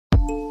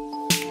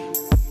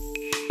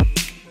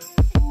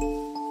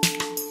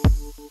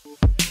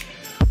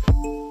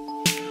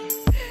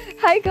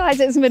Hey guys,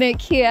 it's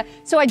Monique here.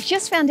 So I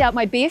just found out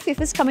my BFF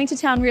is coming to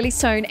town really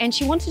soon and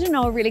she wanted to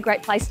know a really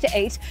great place to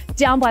eat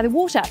down by the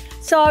water.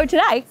 So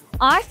today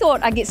I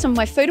thought I'd get some of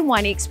my food and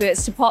wine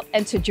experts to pop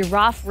into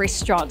Giraffe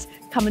restaurant.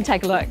 Come and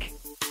take a look.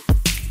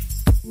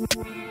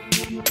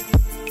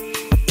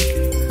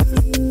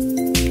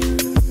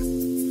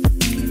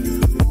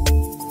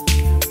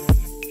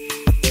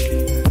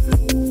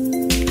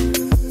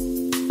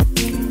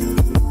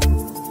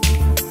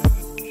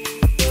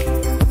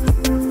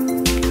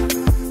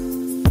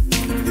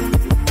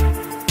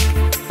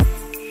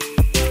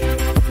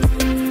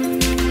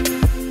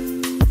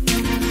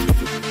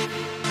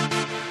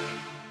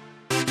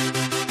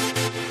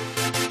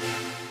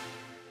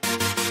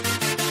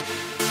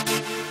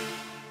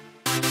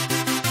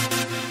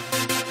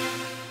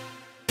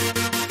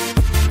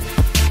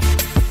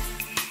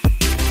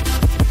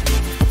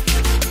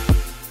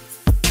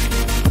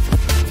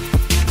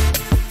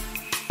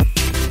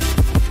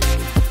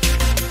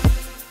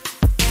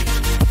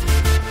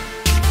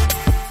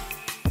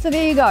 So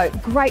there you go,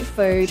 great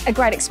food, a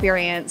great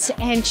experience,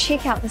 and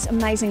check out this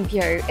amazing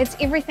view. It's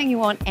everything you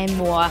want and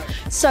more.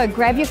 So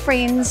grab your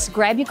friends,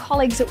 grab your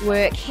colleagues at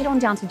work, head on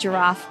down to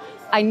Giraffe.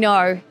 I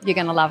know you're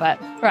gonna love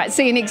it. All right,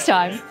 see you next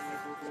time.